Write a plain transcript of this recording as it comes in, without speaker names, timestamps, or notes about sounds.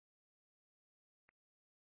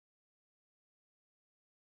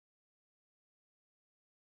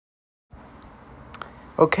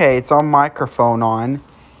Okay, it's on microphone on.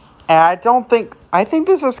 And I think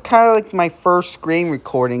this is kind of like my first screen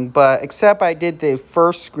recording, but except I did the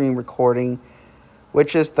first screen recording,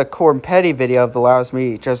 which is the Core and Petty video of the loudest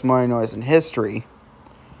media just more noise in history.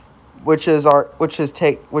 Which is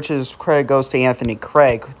credit goes to Anthony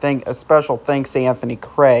Craig. A special thanks to Anthony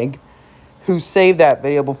Craig, who saved that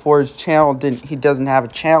video before his channel he doesn't have a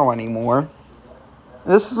channel anymore.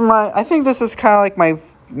 I think this is kind of like my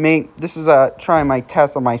main, this is trying my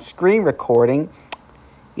test on my screen recording.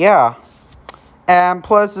 Yeah. And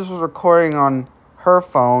plus this was recording on her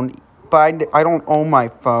phone, but I don't own my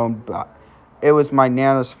phone, but it was my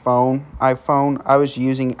Nana's phone, iPhone. I was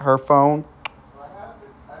using her phone.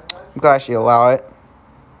 I'm glad she allowed it.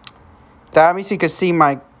 That means you can see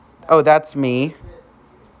oh, that's me.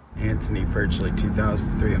 Anthony Virtually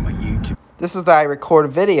 2003 on my YouTube. This is that I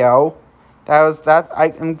recorded video.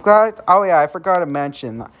 I'm glad. Oh yeah, I forgot to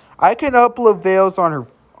mention. I can upload videos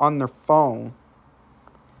on their phone.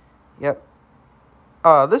 Yep.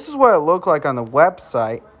 This is what it looked like on the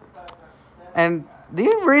website. And the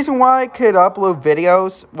reason why I could upload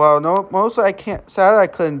videos, well, no, mostly I can't. Sadly, I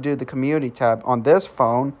couldn't do the community tab on this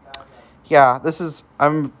phone. Yeah,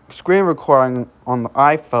 I'm screen recording on the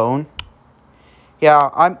iPhone. Yeah,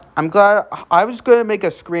 I'm glad. I was going to make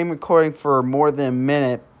a screen recording for more than a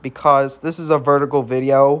minute because this is a vertical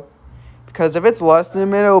video. Because if it's less than a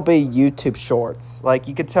minute, it'll be YouTube Shorts. Like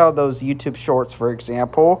you could tell those YouTube Shorts, for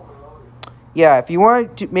example. Yeah, if you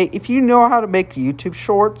know how to make YouTube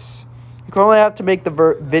Shorts, you can only have to make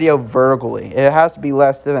the video vertically. It has to be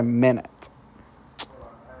less than a minute.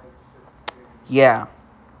 Yeah.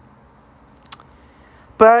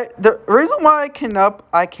 But the reason why I can't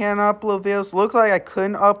upload videos, look like I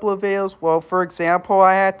couldn't upload videos. Well, for example,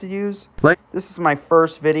 I had to use, this is my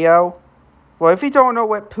first video. Well, if you don't know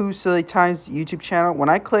what Pooh Silly Times YouTube channel, when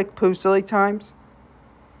I click Pooh Silly Times,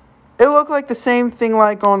 it looked like the same thing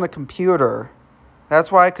like on the computer.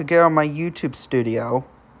 That's why I could get on my YouTube studio.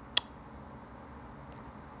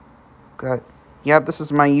 Good. Yep, this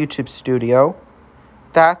is my YouTube studio.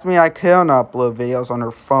 That's me. I couldn't upload videos on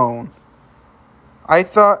her phone. I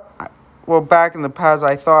thought, well, back in the past,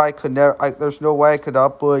 I thought I could never. There's no way I could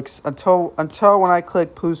upload until when I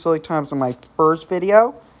clicked Pooh Silly Times on my first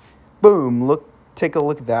video. Boom! Take a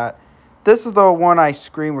look at that. This is the one I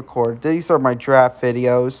screen recorded. These are my draft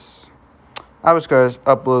videos. I was gonna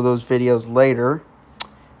upload those videos later.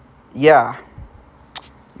 Yeah,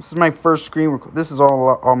 this is my first screen record. This is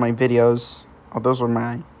all my videos. Oh, those are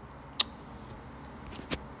my.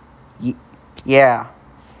 Yeah.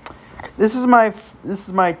 This is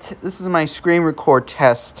my screen record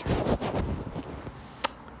test.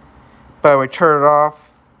 But we turn it off.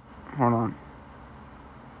 Hold on.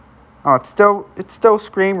 Oh, it's still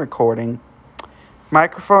screen recording.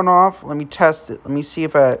 Microphone off. Let me test it. Let me see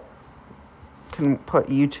if I can put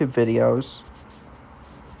YouTube videos.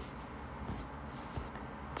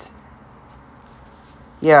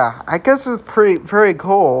 Yeah, I guess it's very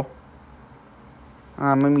cool.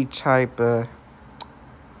 Let me type.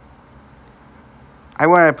 I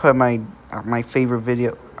want to put my favorite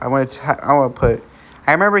video. I want to put.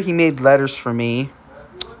 I remember he made letters for me.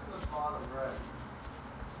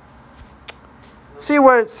 See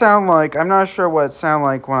what it sound like. I'm not sure what it sound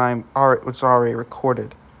like when it's already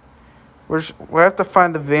recorded. We have to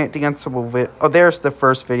find the danceable video. Oh, there's the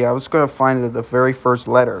first video. I was going to find the very first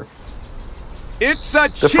letter. It's a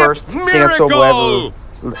chip miracle.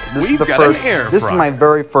 This is my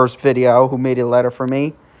very first video. Who made a letter for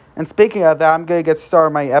me? And speaking of that, I'm gonna get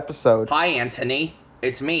started my episode. Hi, Anthony.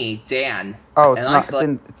 It's me, Dan. Oh, it's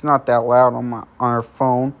not that loud on our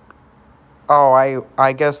phone. Oh,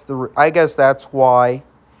 I guess that's why.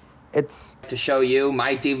 It's to show you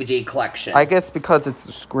my DVD collection. I guess because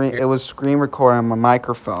it was screen recording on my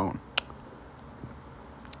microphone.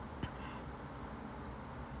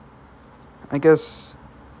 I guess.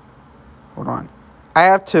 Hold on. I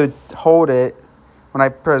have to hold it when I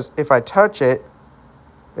press. If I touch it,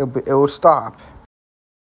 it will stop.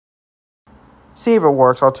 See if it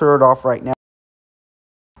works. I'll turn it off right now.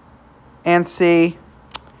 And see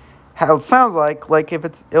how it sounds like. Like if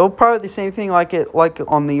it'll probably be the same thing like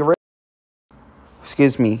on the original.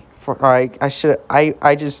 Excuse me. I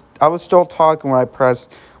was still talking when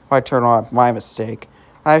I turned on. My mistake.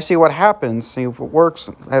 I see what happens. See if it works.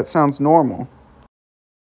 That sounds normal.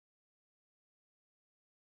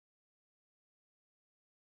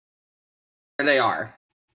 Here they are.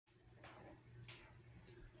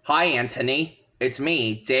 Hi, Anthony. It's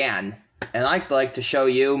me, Dan, and I'd like to show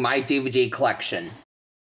you my DVD collection.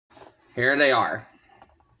 Here they are.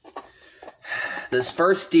 This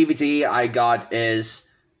first DVD I got is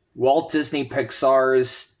Walt Disney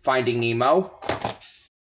Pixar's Finding Nemo.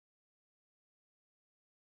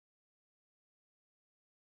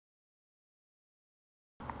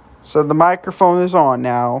 So the microphone is on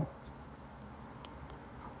now.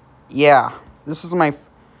 Yeah, this is my...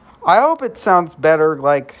 I hope it sounds better,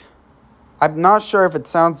 like... I'm not sure if it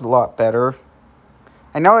sounds a lot better.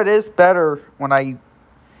 I know it is better when I...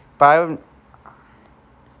 But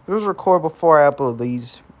it was recorded before I upload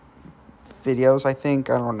these videos, I think.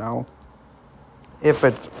 I don't know. If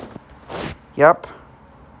it's... Yep.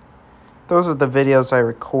 Those are the videos I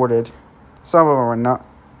recorded. Some of them are not.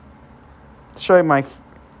 To show you my...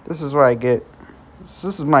 This is what I get. This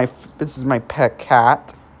is my pet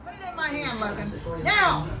cat. Put it in my hand, Logan.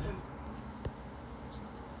 Now!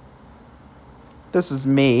 This is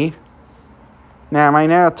me. Now, my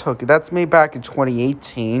Nana took it. That's me back in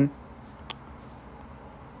 2018.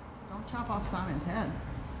 Don't chop off Simon's head.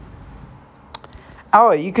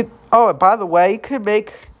 Oh, you could... Oh, by the way,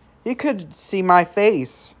 you could see my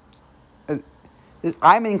face.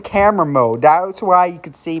 I'm in camera mode. That's why you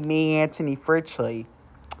could see me, Anthony Fritchley.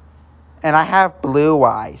 And I have blue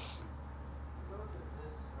eyes.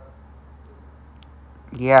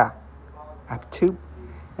 Yeah. I have two.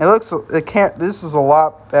 This is a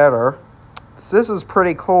lot better. This is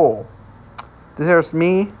pretty cool. There's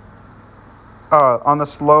me. On the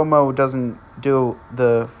slow-mo doesn't do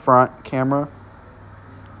the front camera.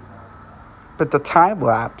 But the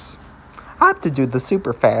time-lapse, I have to do the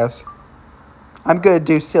super fast. I'm going to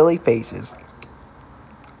do silly faces.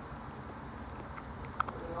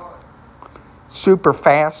 Super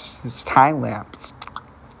fast time-lapse.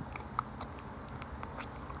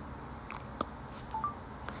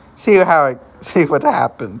 See what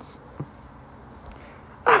happens.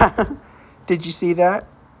 Did you see that?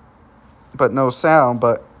 But no sound,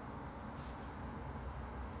 but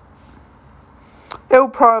it'll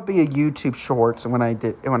probably be a YouTube Shorts when I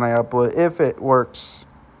upload, if it works.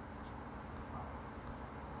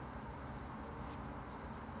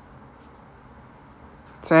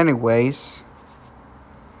 So anyways,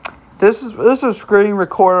 this is a screen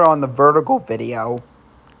recorder on the vertical video.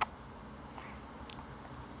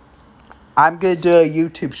 I'm going to do a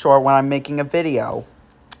YouTube short when I'm making a video.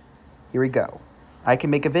 Here we go. I can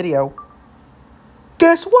make a video.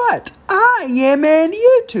 Guess what? I am in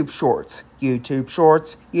YouTube Shorts. YouTube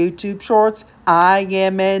Shorts. YouTube Shorts. I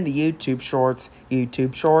am in the YouTube Shorts.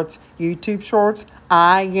 YouTube Shorts. YouTube Shorts.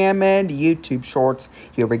 I am in the YouTube Shorts.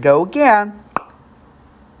 Here we go again.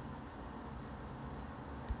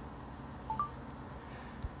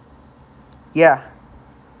 Yeah.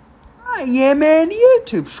 I am in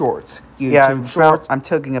YouTube Shorts. YouTube Shorts. I'm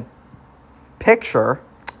taking a picture.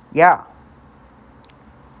 Yeah.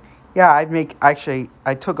 Yeah,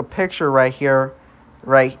 I took a picture right here.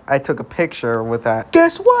 Right, I took a picture with that.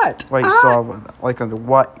 Guess what? Like you saw, like on the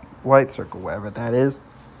white circle, whatever that is.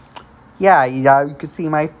 Yeah, you can see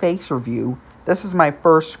my face review. This is my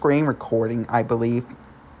first screen recording, I believe.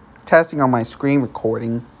 Testing on my screen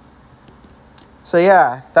recording. So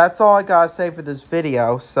yeah, that's all I gotta say for this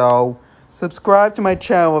video. So subscribe to my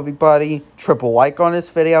channel, everybody. Triple like on this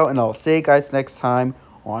video, and I'll see you guys next time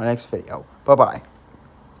on the next video. Bye-bye.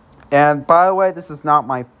 And by the way, this is not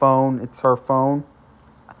my phone. It's her phone.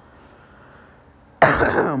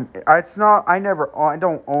 It's not. I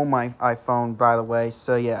don't own my iPhone, by the way.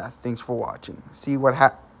 So yeah, thanks for watching. See what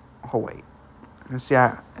Oh wait. Let's see.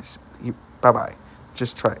 Bye-bye.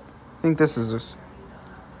 Just try it. I think this is